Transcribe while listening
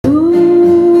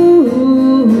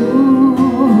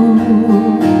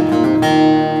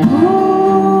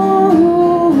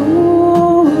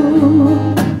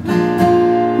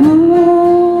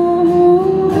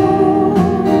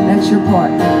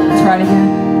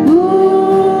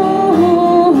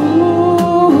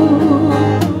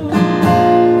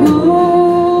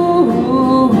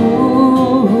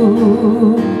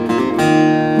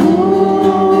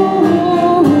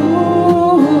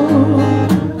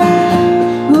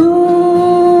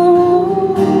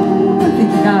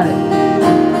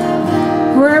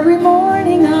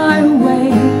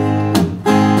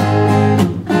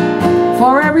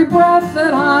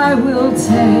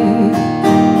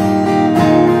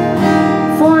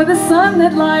sun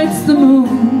that lights the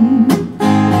moon.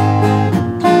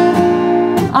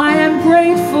 I am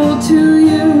grateful to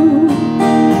you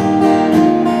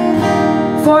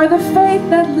for the faith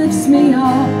that lifts me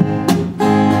up,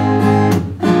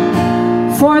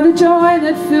 for the joy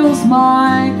that fills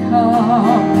my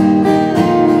cup,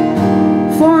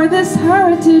 for this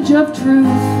heritage of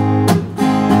truth.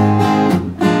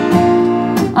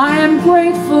 I am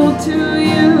grateful to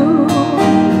you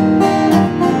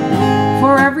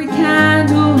for every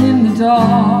candle in the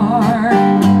dark,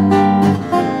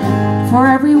 for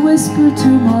every whisper to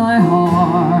my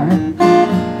heart,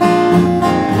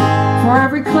 for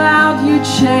every cloud you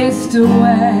chased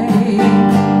away,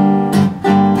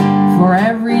 for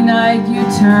every night you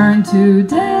turned to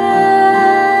day,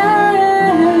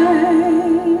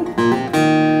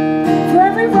 for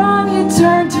every wrong you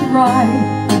turned to right.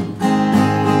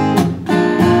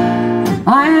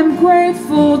 I am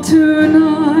grateful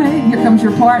tonight. Here comes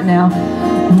your part now.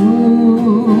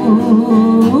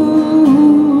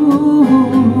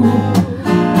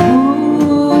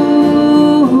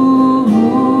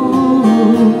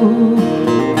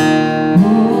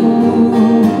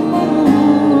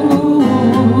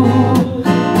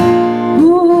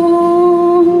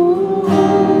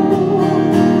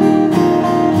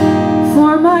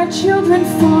 For my children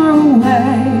far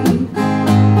away,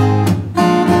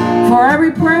 for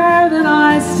every prayer that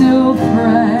I still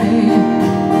pray,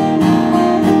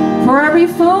 for every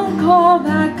phone call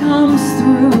that comes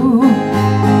through,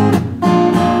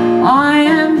 I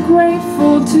am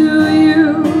grateful to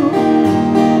you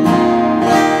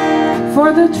for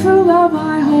the true love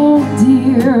I hold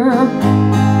dear,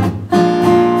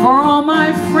 for all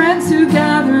my friends who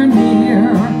gather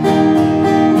near,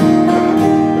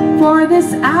 for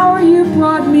this hour you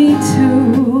brought me to.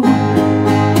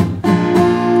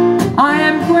 I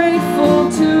am grateful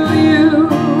to you.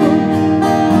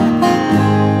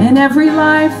 In every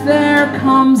life there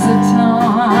comes a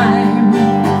time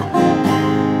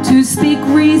to speak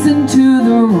reason to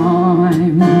the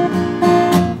rhyme,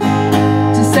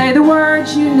 to say the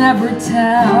words you never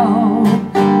tell,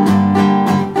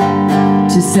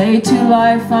 to say to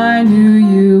life I knew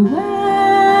you well,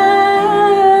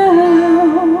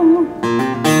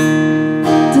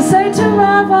 to say to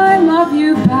love I love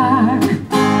you back.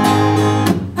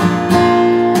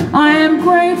 I am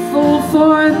grateful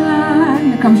for that.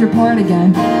 Here comes your part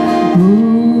again.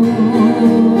 Ooh,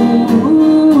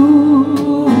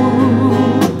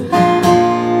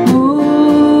 ooh, ooh,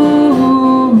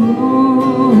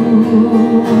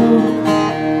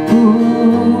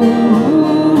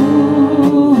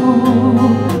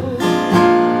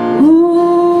 ooh.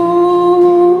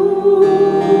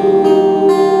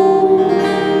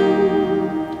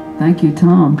 Thank you,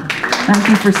 Tom. Thank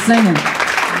you for singing.